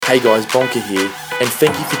Hey guys, Bonker here, and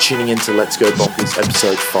thank you for tuning in to Let's Go Bonkers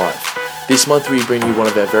episode 5. This month we bring you one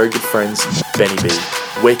of our very good friends, Benny B.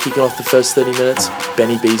 We're kicking off the first 30 minutes,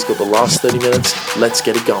 Benny B's got the last 30 minutes, let's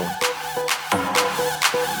get it going.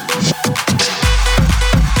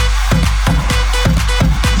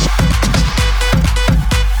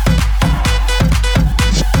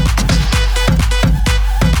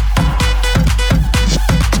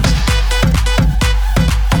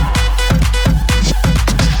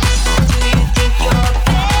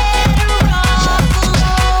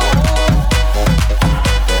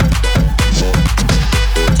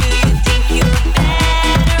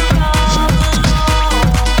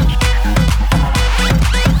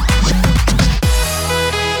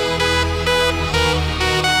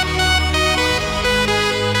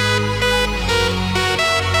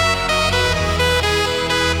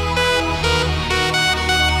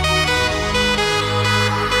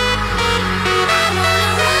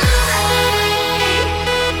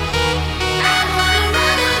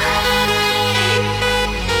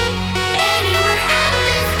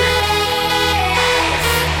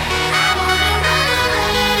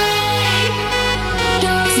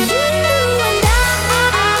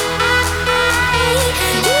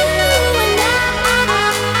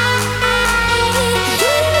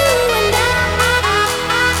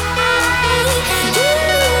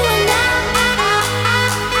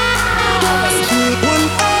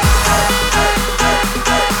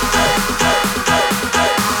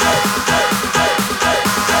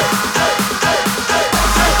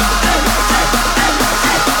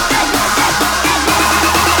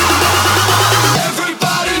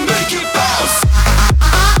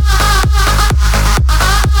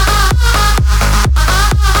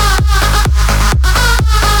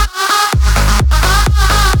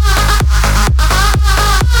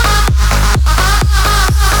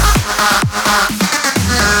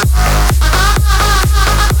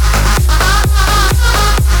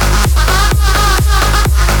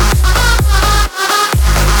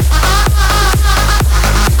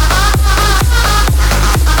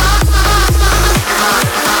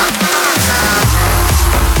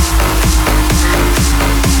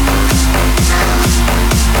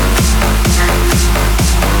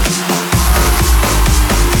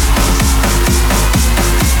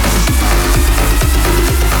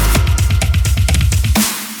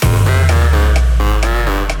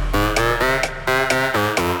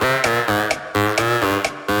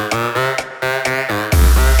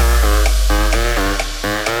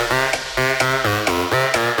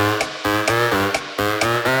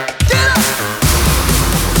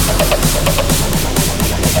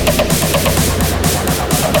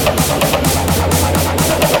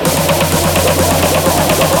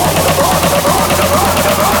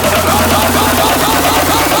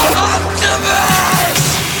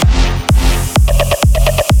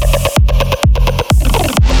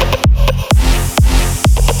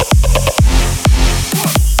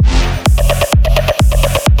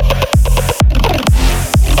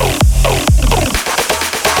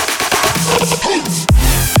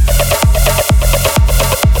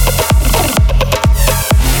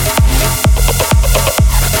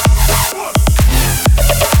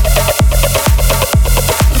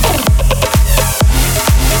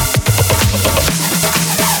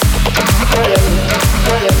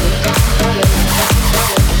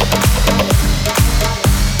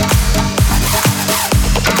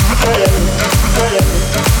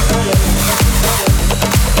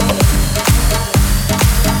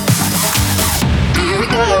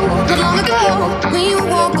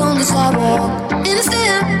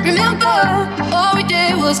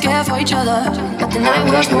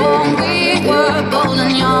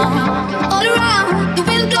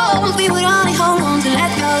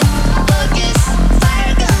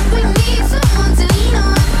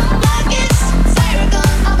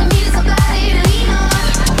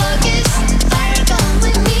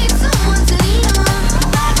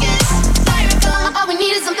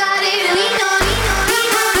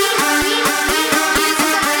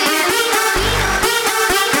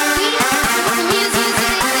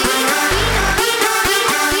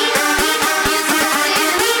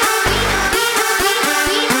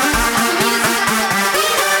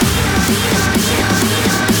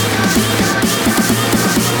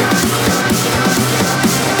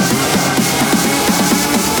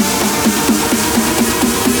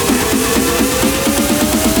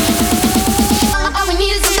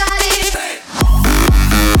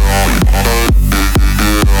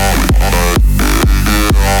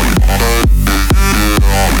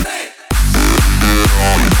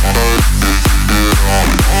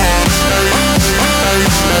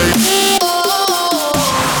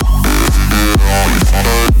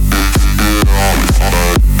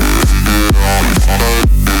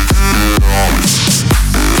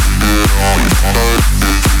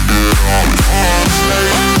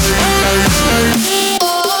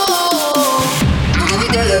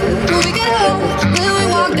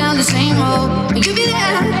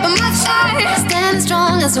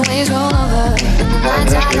 days roll over and the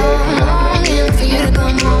nights are long, longing for you to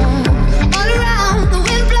come home. All around, the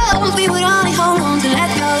wind blows, we would only hold on to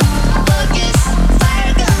let go. Focus,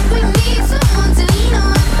 fire gun, we need someone to lean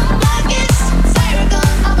on. Focus, fire gun,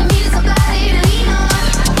 all we need is somebody to lean on.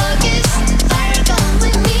 Focus, fire gun,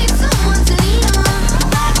 we need someone to lean on.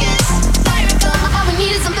 Focus, fire gun, all we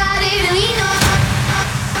need is somebody to lean on.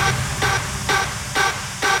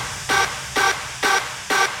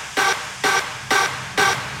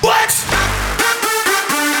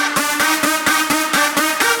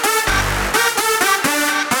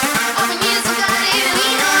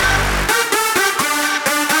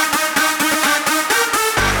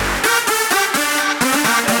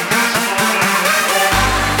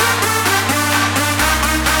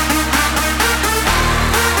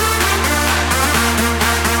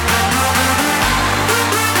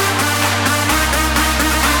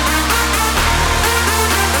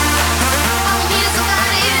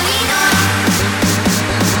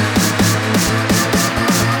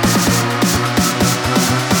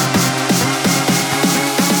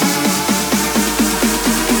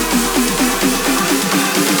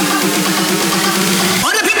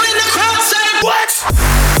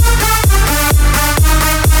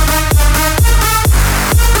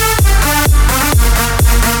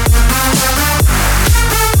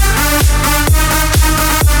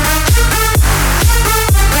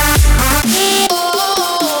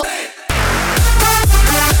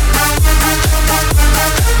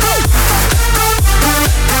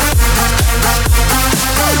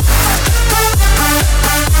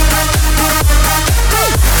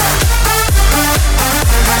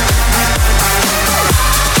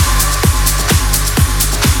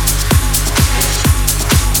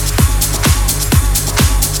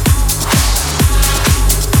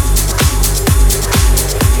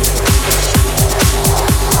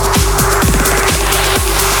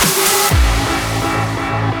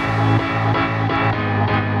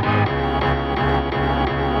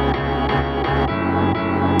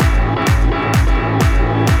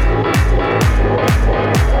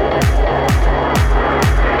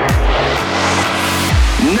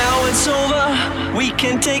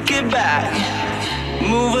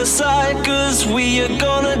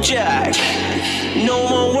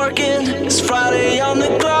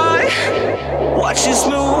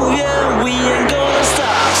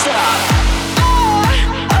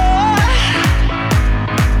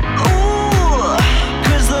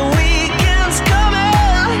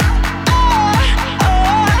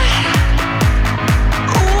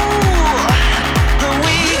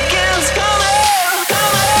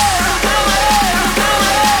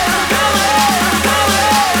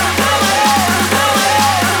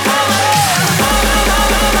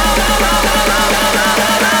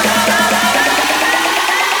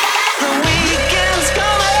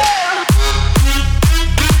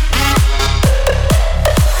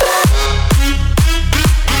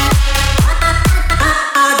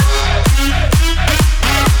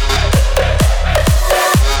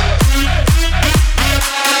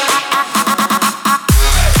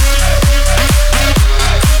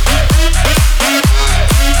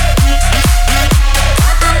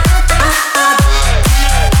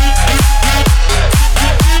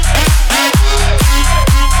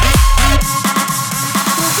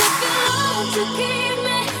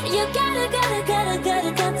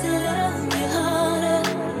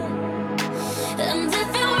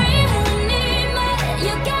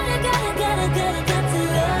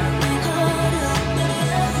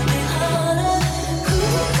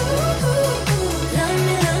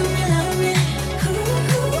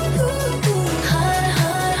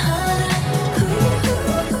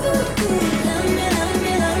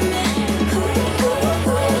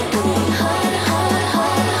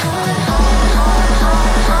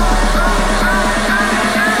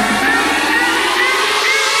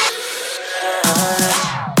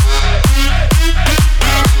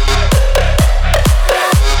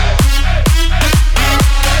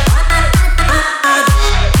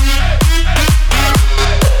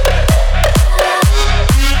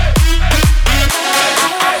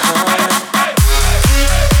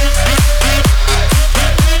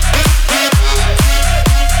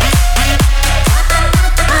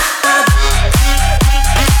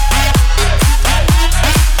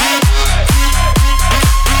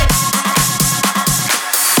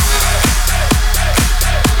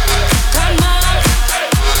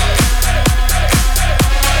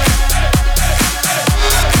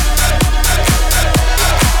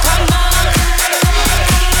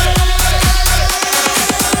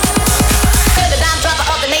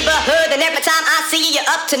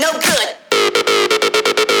 to no good.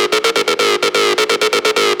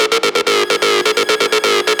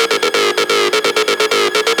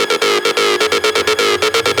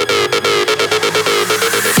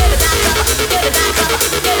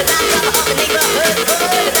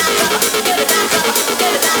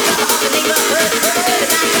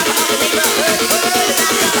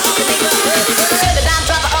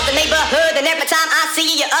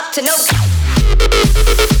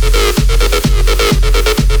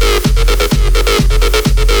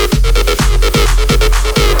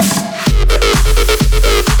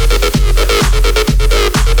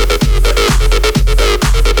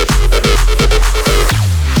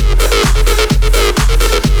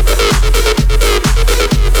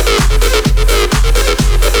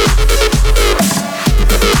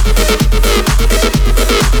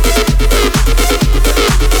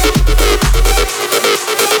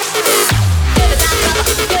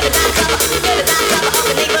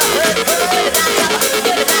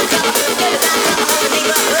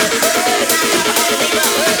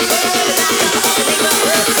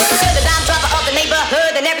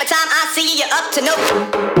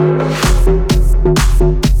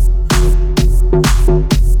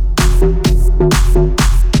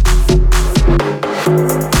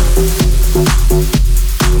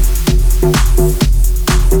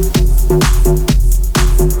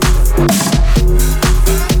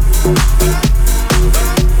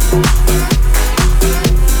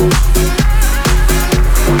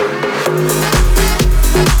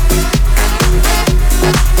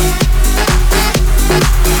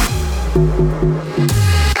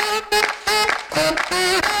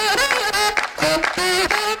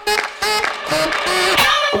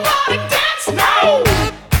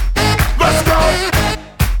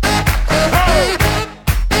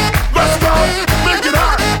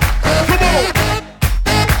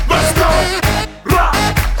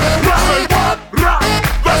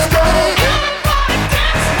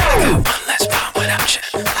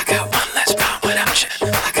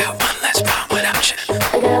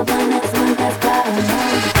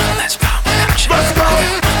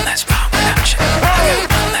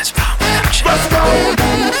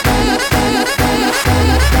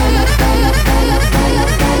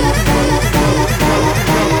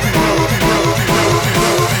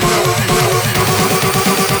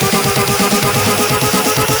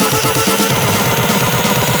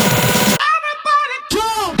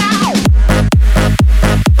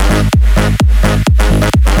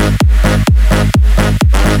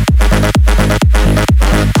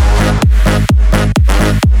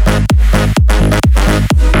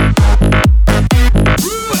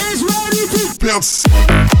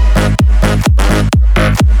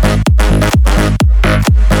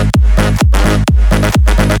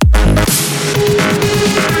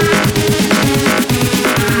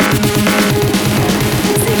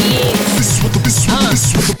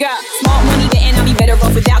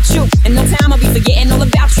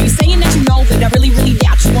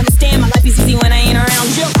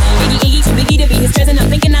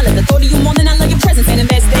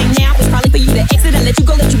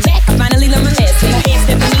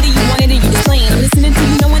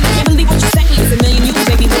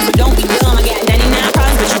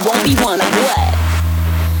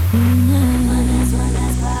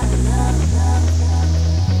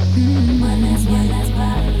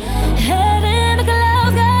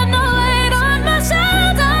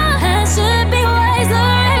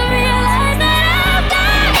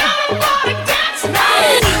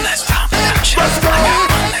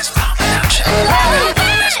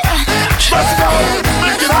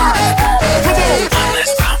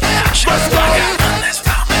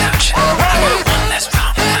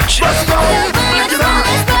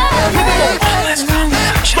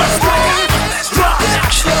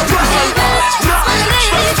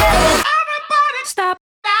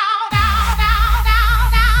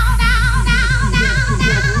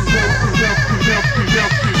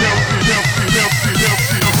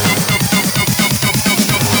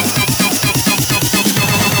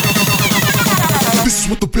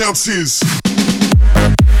 bounces.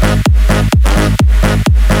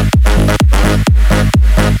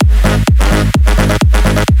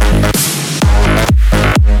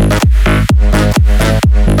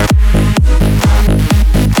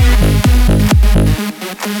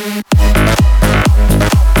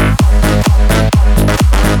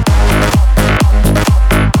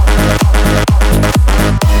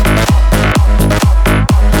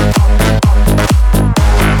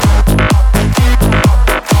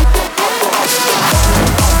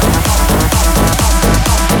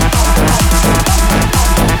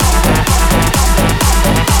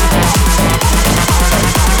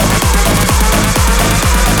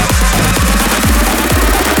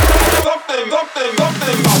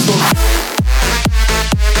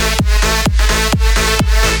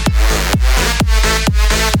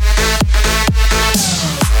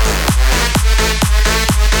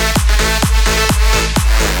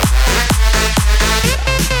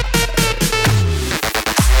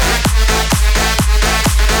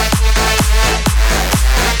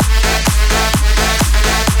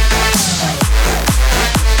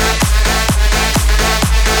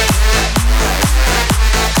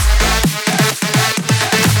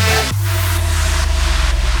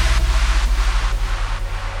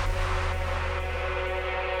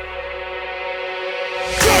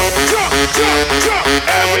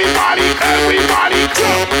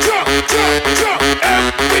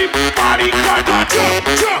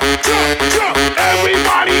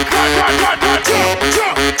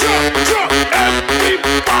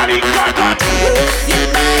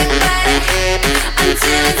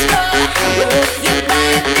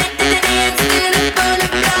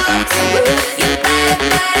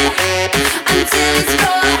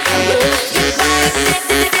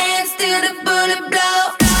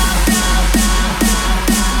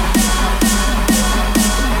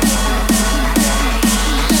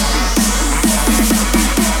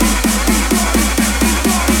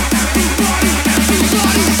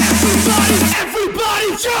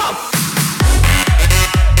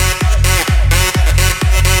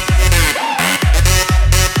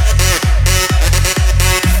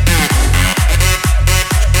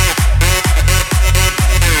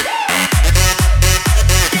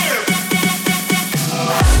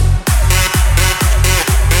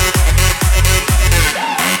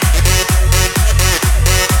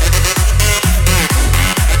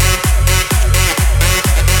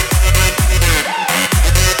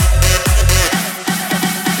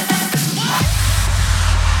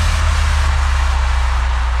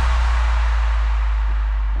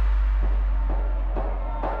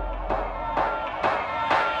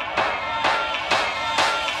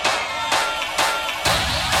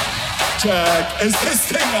 Check. Is this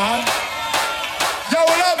thing on? Yo,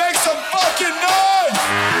 will I make some fucking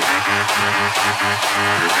noise?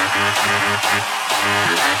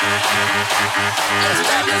 Let's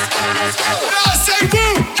go, let's go, let's go. When I say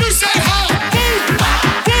woo, you say ha. Woo,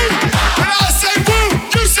 woo. When I say woo,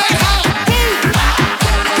 you say ha. Woo,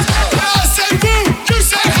 when I say woo, you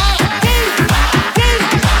say ha. Woo, woo.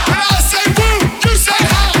 When I say woo, you say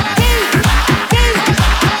ha. Woo, woo.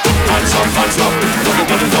 Hands up, hands up.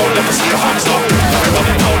 Everybody know, never see your hands up.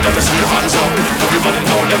 Everybody know, never see your hands up. Everybody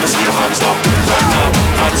know, never see your hands up. Right now,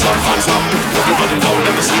 hands up, hands up. Everybody know,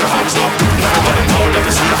 never see your hands up. Everybody know,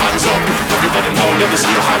 never see your hands up. Everybody know, never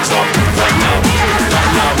see your hands up. Right now,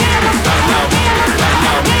 right now, right now.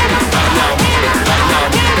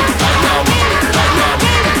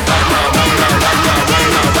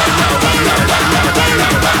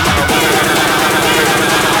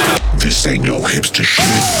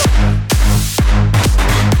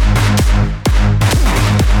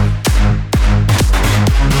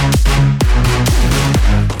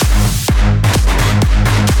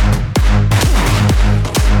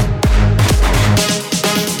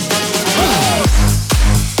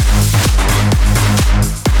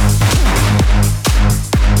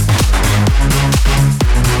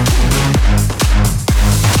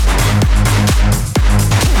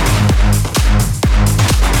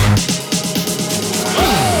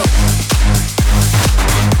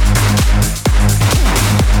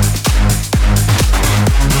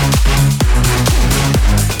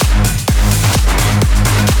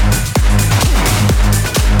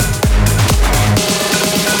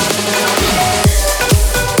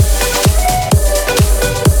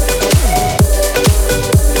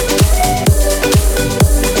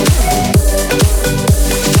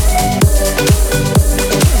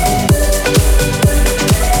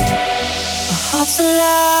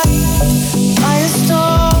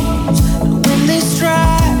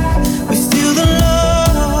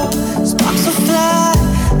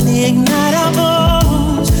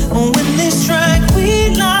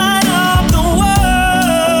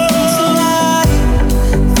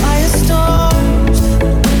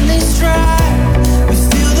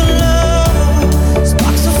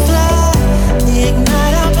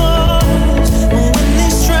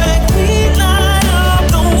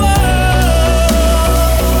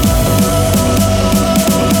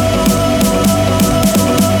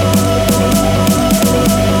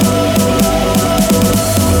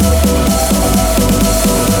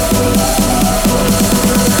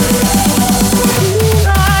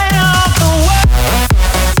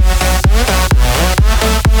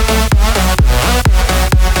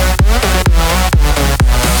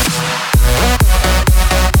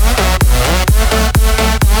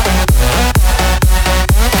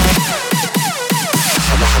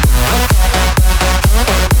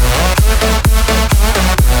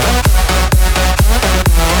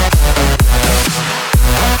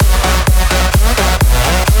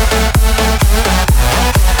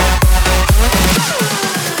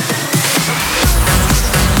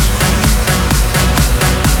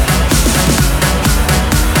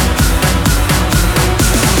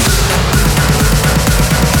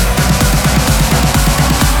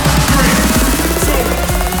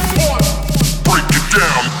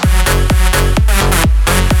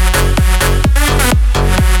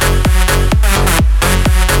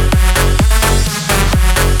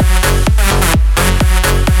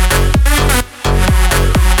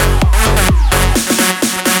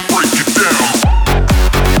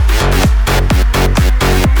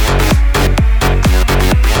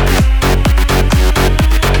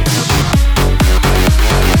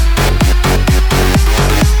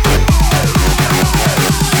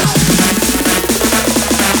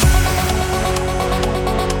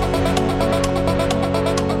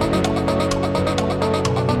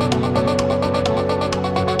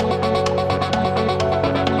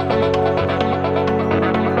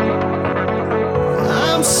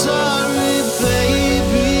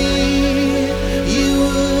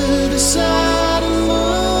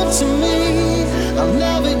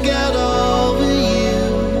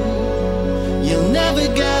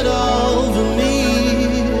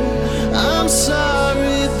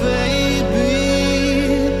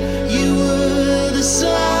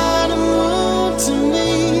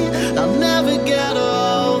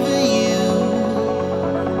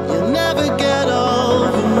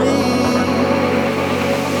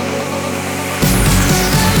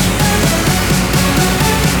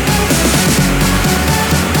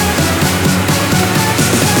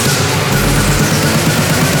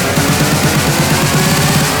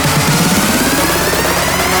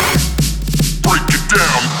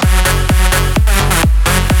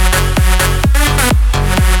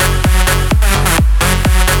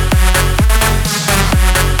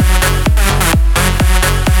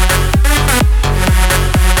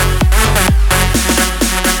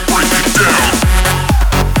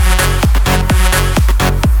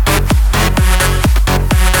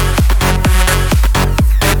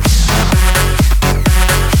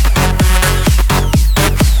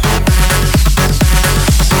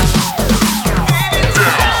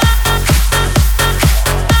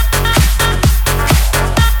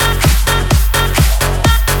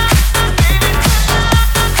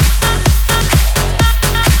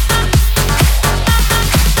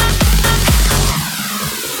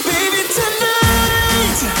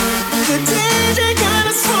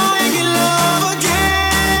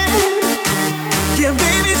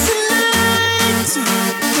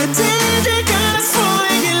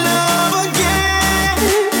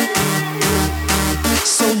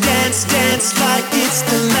 it's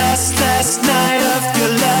the last night of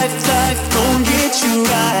your life. Life gon' get you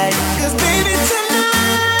right. 'Cause baby,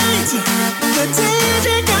 tonight, the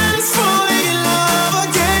DJ got us falling in love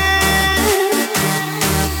again.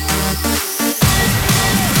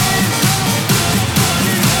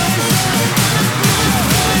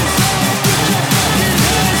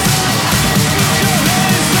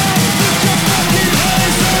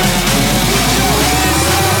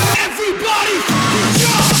 Everybody, put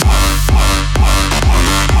your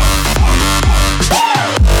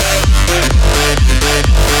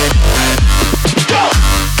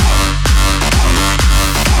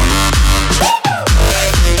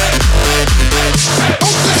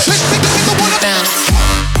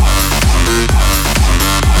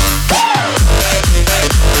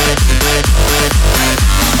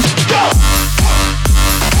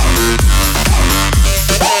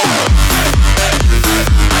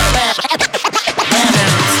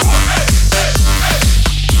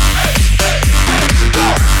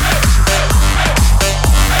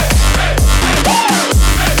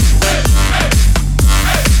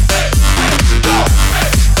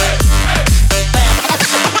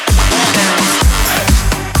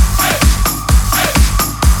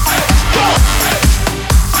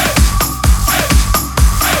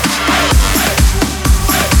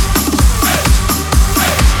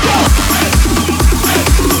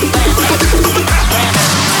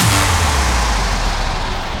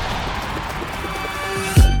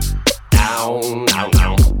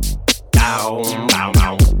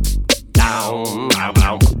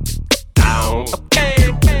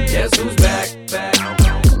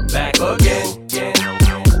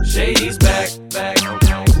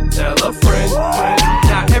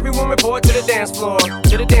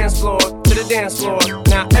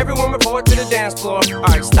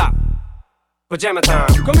Pajama time.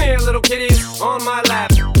 Come here, little kitties, on my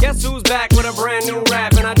lap. Guess who's back with a brand new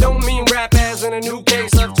rap? And I don't mean rap as in a new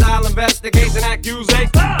case of child investigation accusation.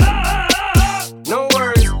 No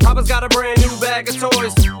worries, Papa's got a brand new bag of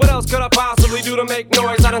toys. What else could I possibly do to make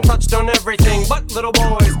noise? I done touched on everything but little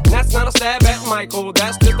boys. That's not a stab at Michael,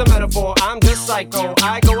 that's just a metaphor. I'm just psycho,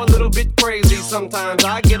 I go a little bit crazy sometimes.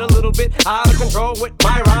 I get a little bit out of control with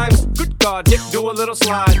my rhymes. Good God, dip, do a little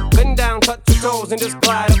slide. Bend down, touch your toes, and just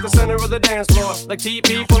glide up the center of the dance floor. Like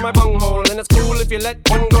TP for my bunghole, and it's cool if you let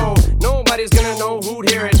one go. Nobody's gonna know who'd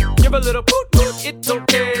hear it. Give a little poot poot, it's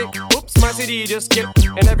okay. Oops, my CD just skipped,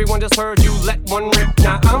 and everyone just heard you let one rip.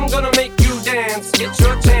 Now I'm gonna make you dance, it's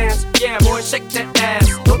your chance. Yeah, boy, shake that ass.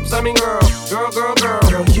 Oops, I mean girl, girl, girl, girl.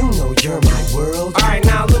 Girl, you know you're my world. Alright,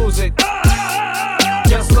 now lose it.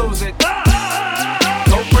 Just lose it.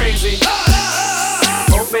 Go crazy.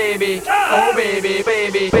 Oh baby, oh baby,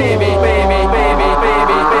 baby, baby, baby, baby, baby, baby,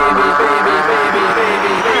 baby, baby, baby, baby, baby, baby, baby,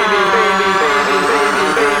 baby, baby,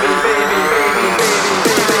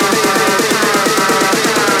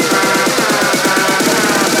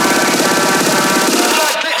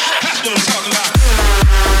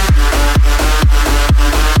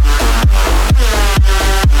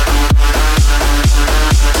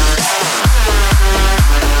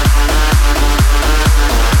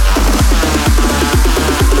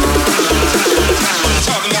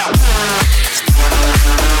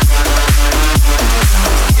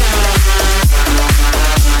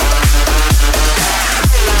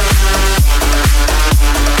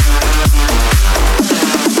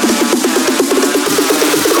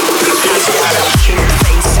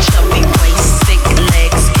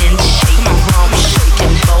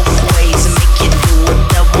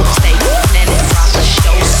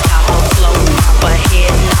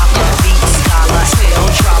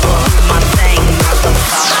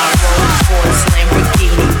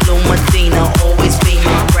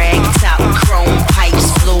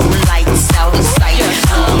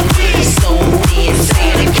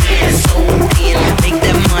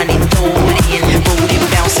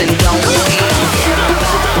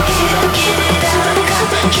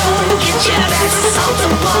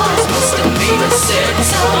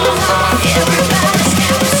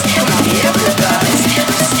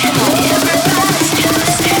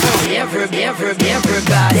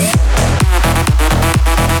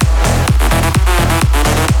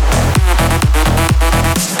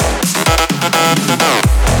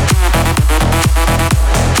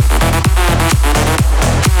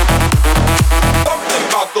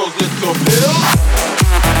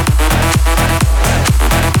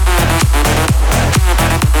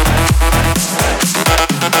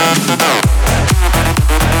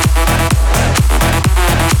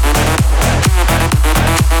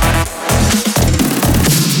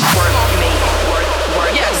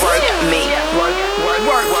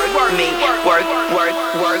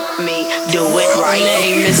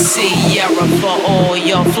 name is Sierra for all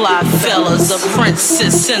your fly fellas. The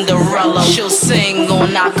Princess Cinderella, she'll sing on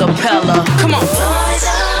acapella. Come on. Boys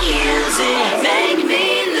of music make me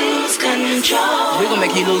lose control. We're gonna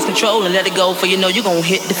make you lose control and let it go, for you know you're gonna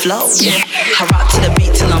hit the flow. Yeah. I rock to the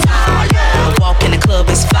beat till I'm fire. I walk in the club,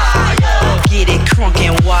 it's fire. Get it crunk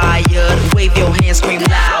and wired. Wave your hands, scream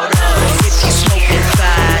louder. If you smoking,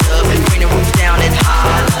 fired up. Bring the roof down and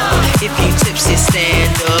holler. If you tipsy,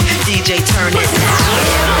 stand up. DJ, turn it loud.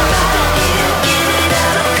 Get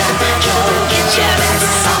out of control. Get your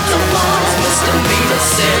ass off the walls. Mr. Meter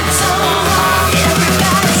said so.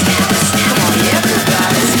 Everybody's dancing. Come on,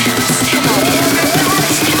 everybody's dancing. Come on,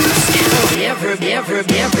 everybody's dancing.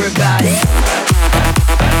 Everybody.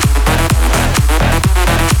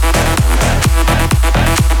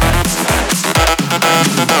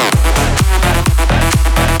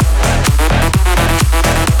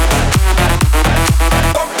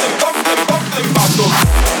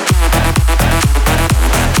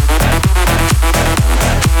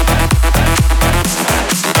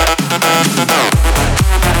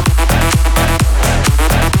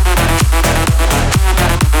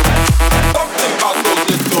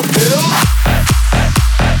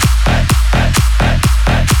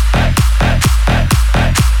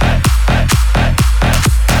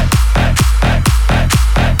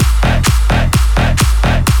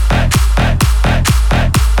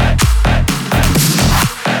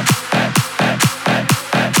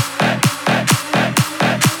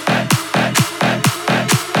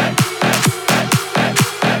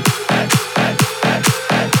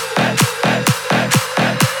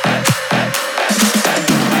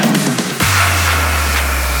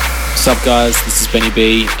 What's up, guys? This is Benny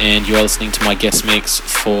B, and you are listening to my guest mix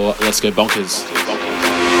for Let's Go Bonkers.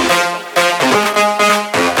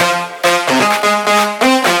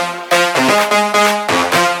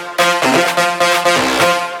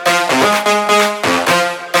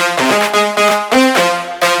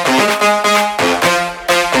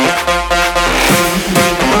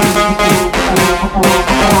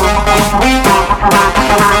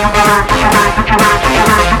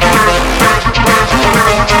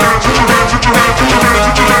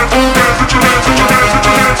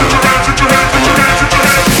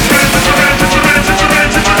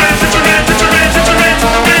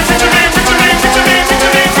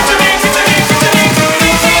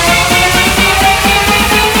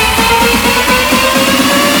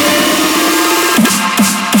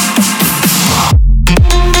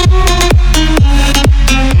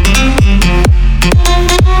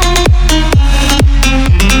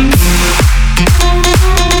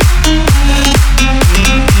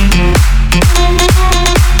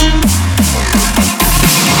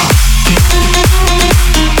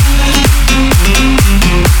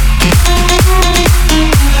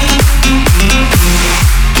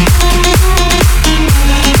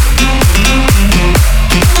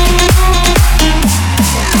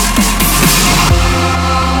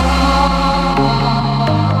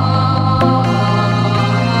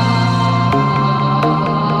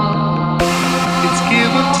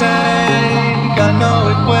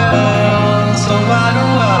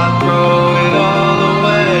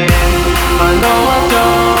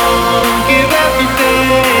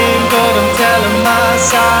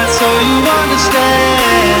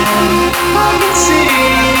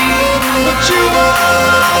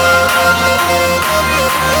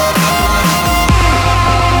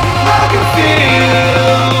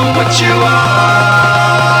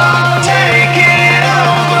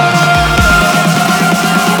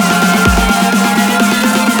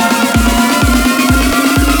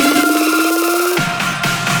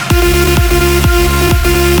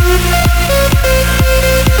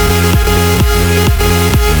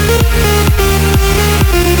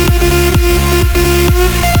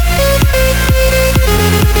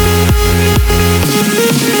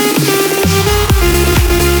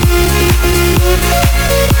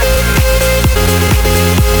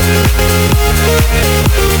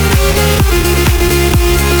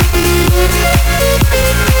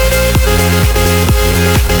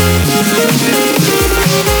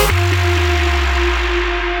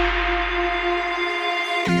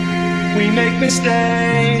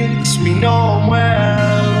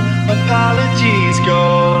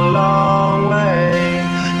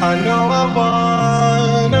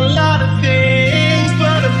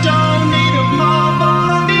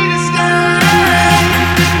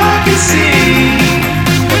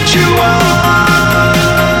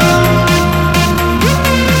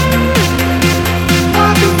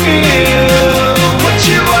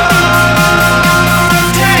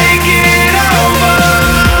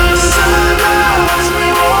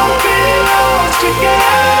 Together.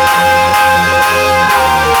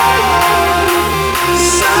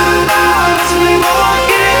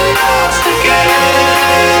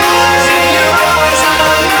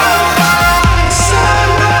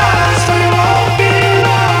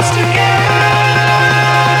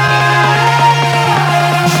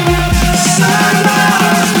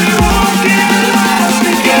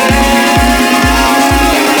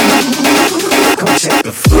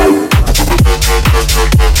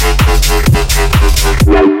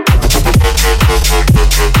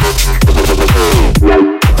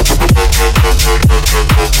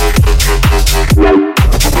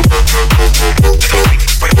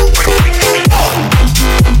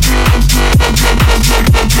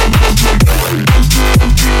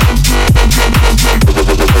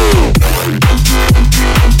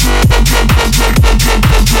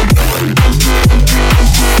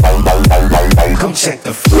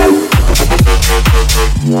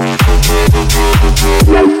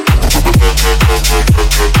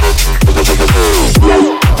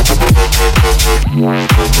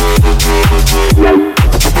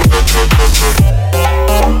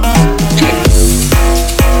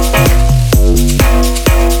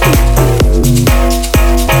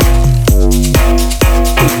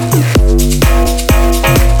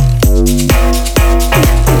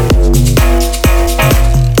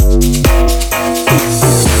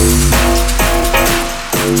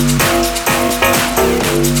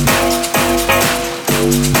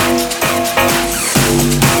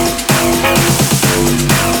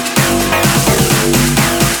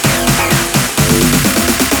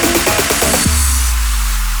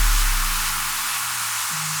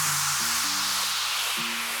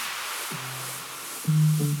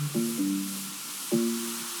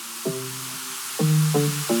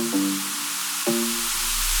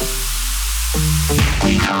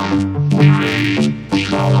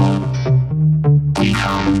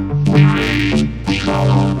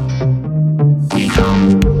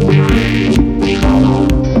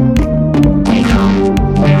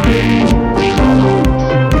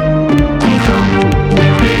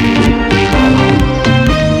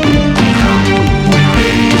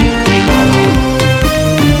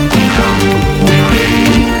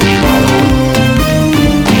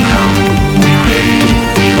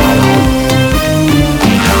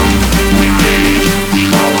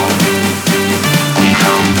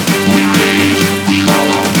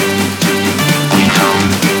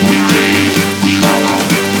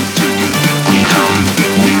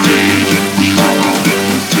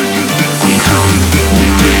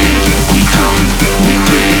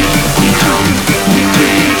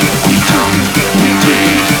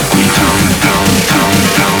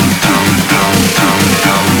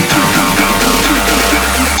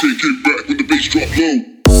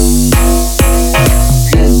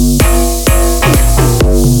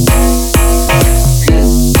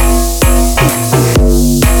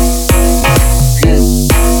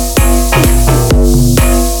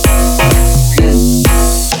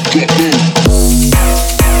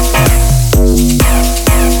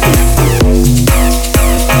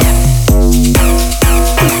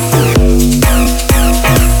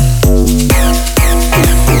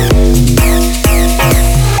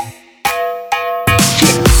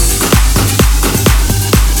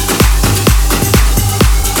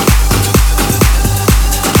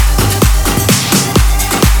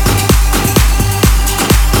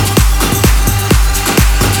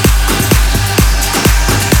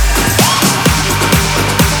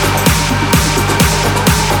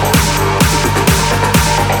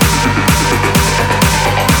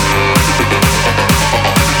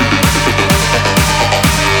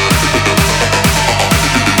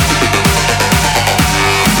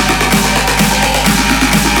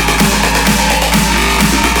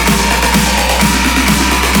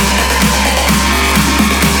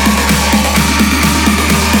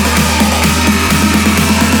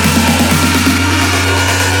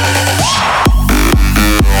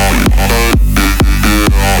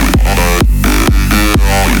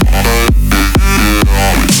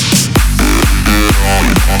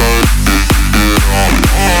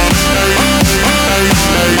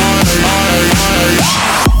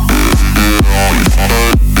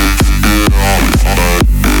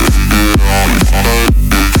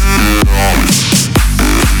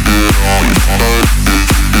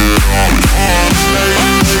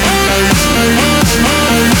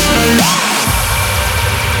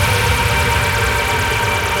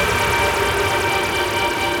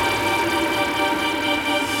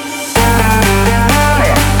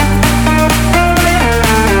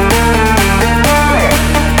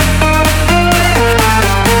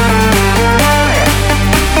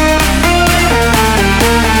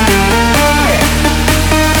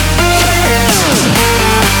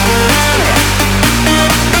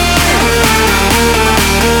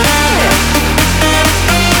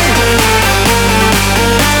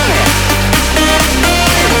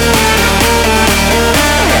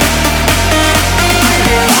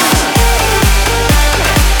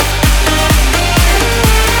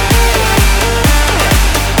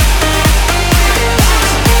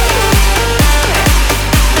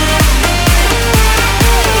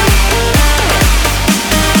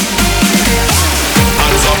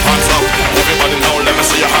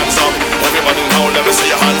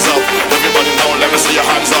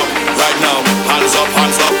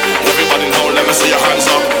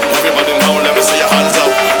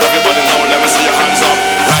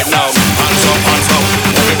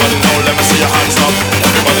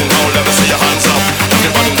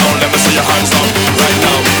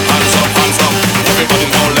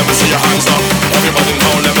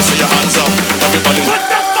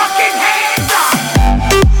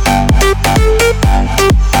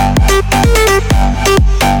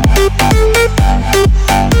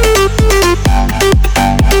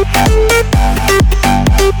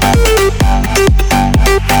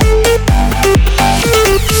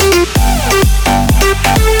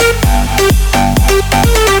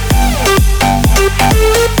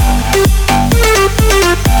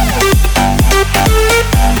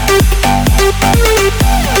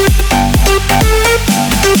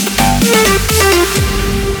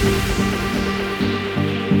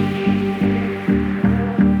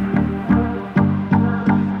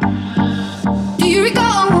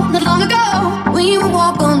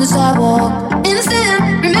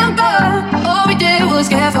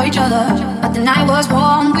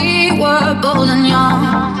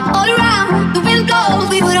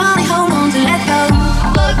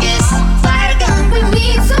 Focus, fire gun, we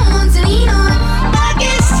need someone to lean on. Bad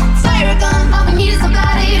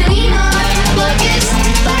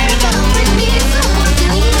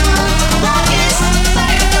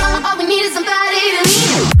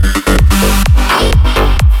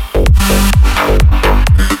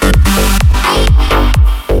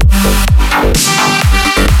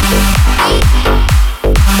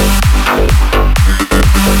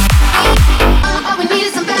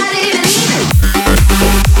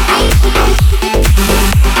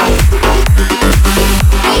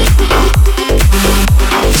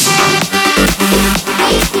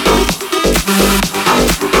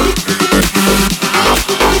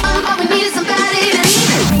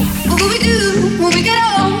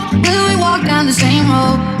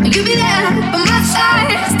you be there by my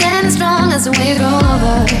side, standing strong as the waves roll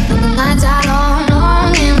over. And the nights are long,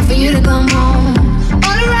 longing for you to come home.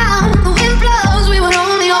 All around, the wind blows, we would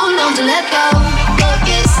only hold on to let go.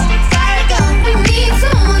 Focus, fire gun, we need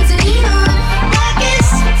someone to lean on. Focus,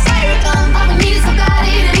 fire gun, all we need is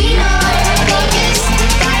somebody to lean on. Focus,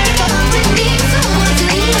 fire gun, we need someone to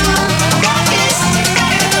lean on. Focus,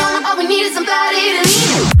 fire gun, all we need is somebody to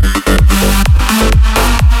lean on.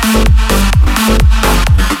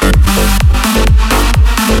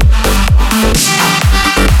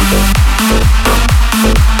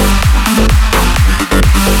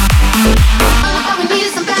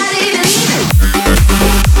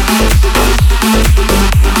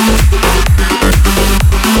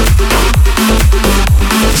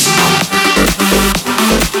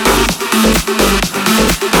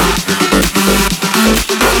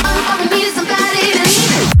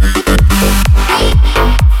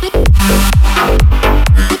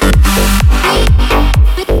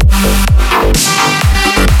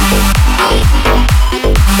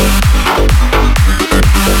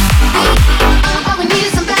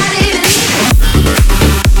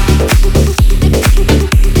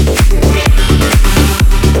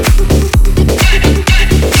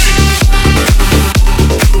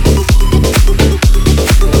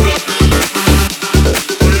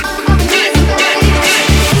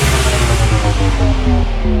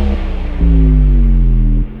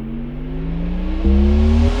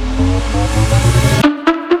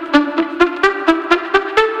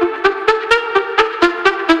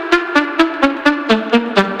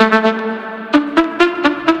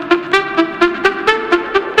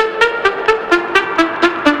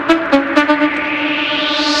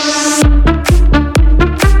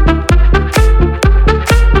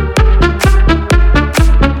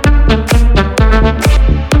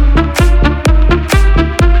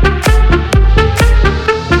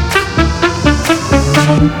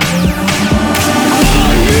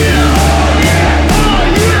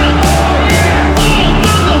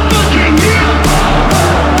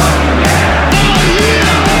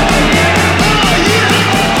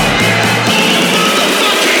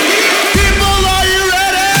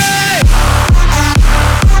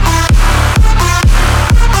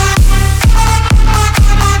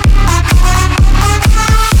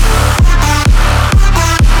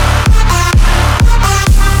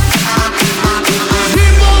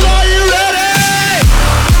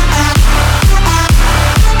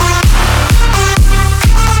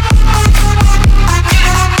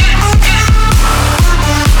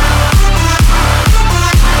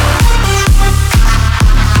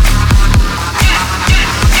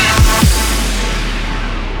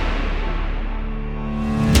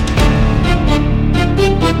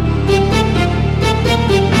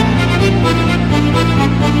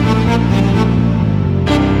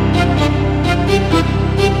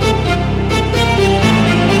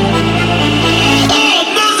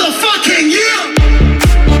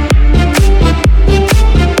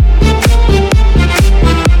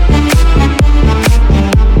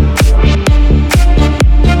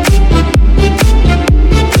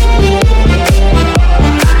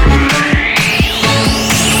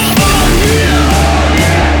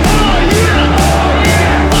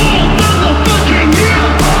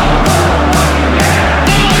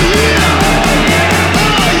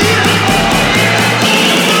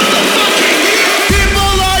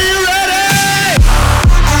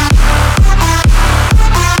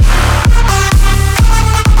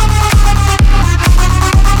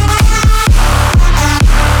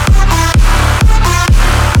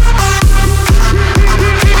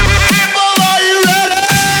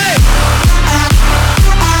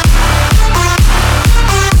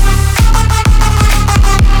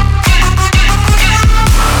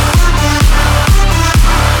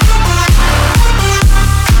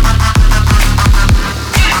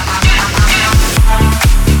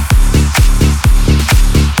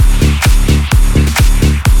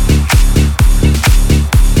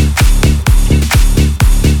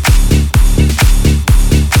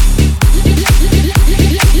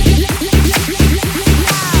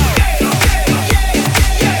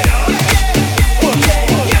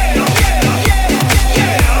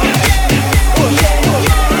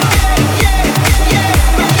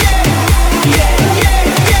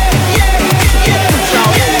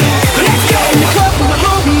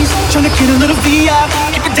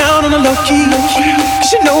 key,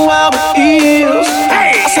 cause you know how it feels.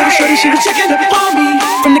 I saw the shorty, she was checking up on me.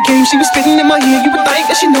 From the game she was spitting in my ear, you would think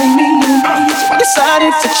that she know me. So I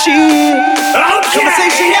decided to chill.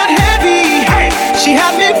 Conversation got heavy. She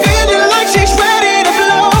had me feeling like she's ready to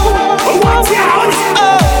blow.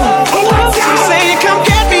 She's saying come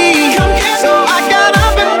get me.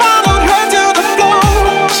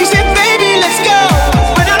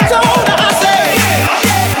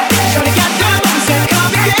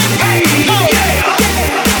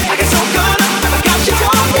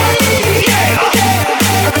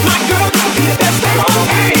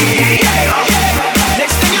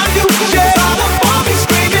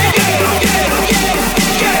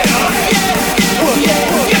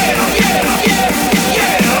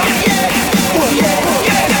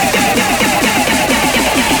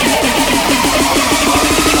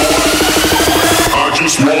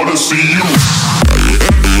 see you.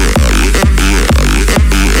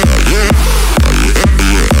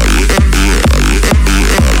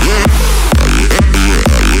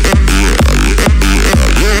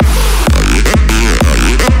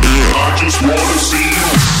 I just wanna see you.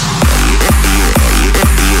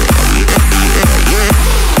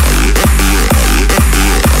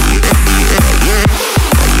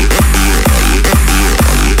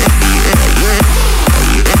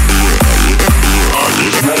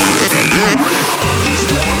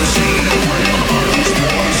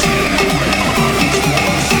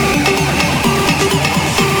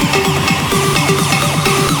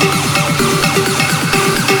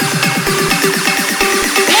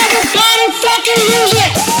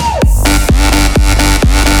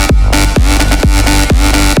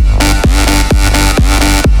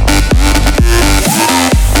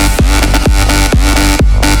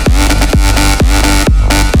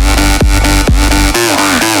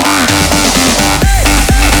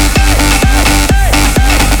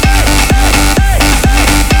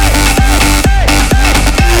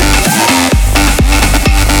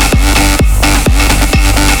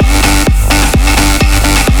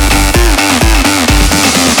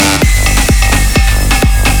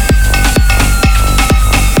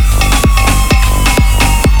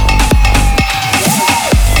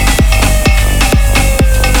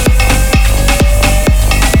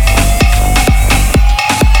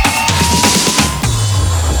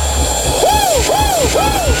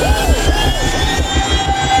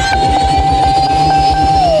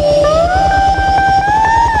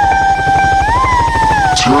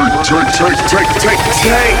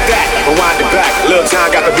 Take that, rewind it back. Lil Jon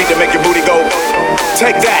got the beat to make your booty go.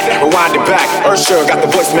 Take that, rewind it back. Ursher got the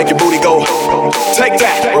voice to make your booty go. Take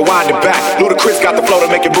that, rewind it back. Ludacris got the flow to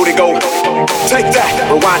make your booty go. Take that,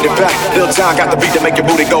 rewind it back. Lil Jon got the beat to make your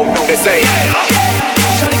booty go. They say,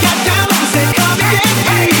 Shawty got down and said, come and get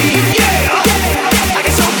me. I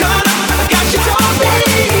get so caught up, I got you on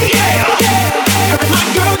me. Heard my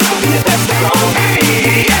girl got me the best thing on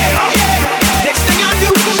me. Next thing I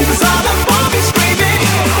knew, she was all up on me screaming.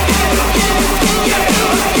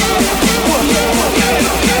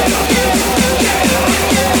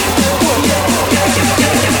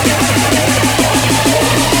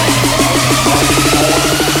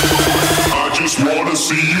 I just wanna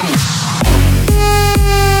see you.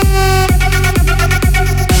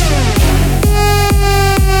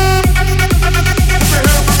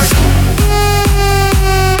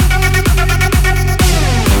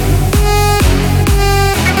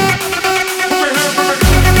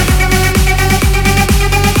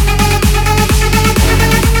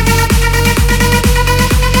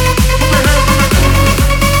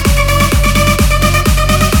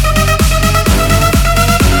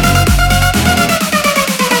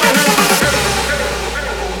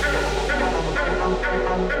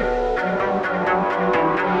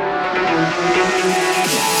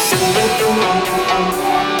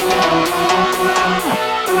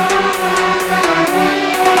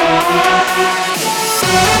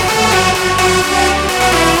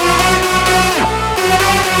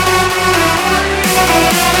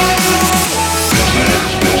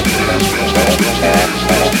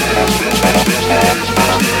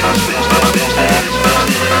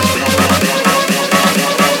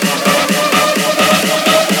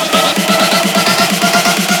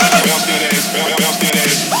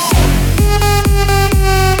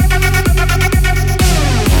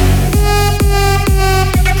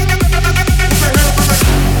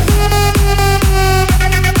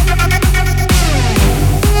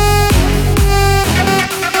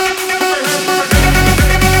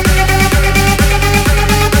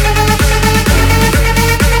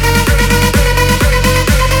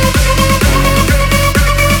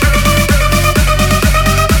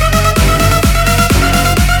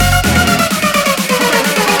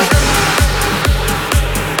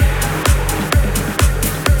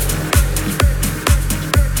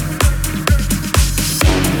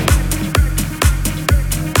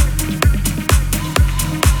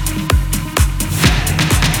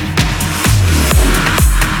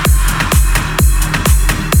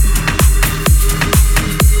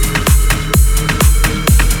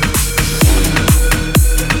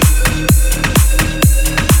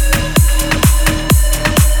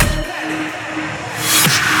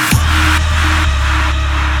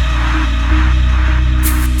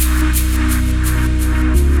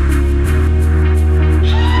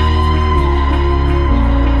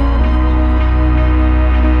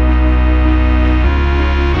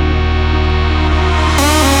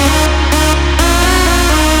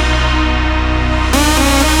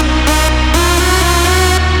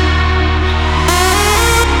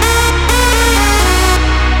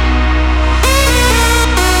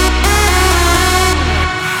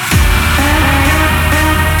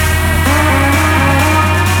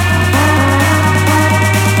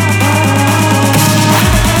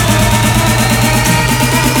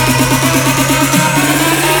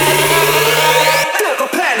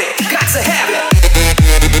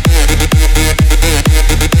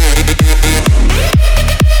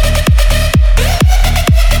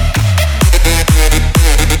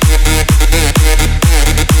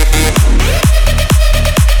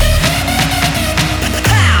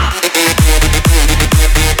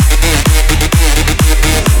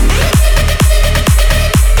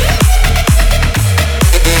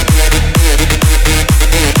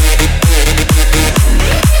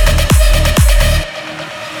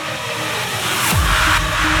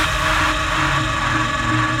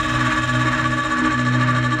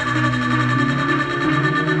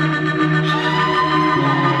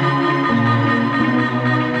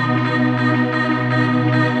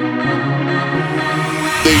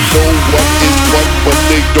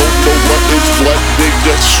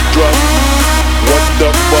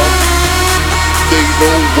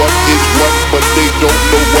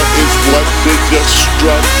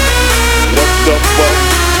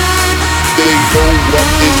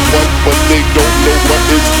 but they don't know what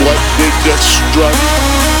is what. They just strut.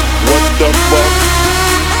 What the fuck?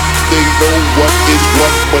 They know what is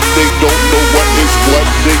what, but they don't know what is what.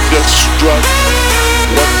 They just strut.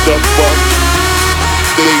 What the fuck?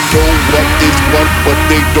 They know what is what, but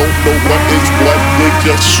they don't know what is what. They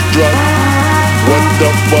just strut. What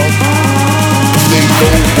the fuck? They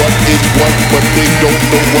know what is what, but they don't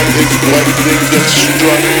know what is what. They just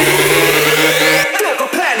strut. Lyrical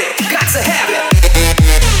planet, got to have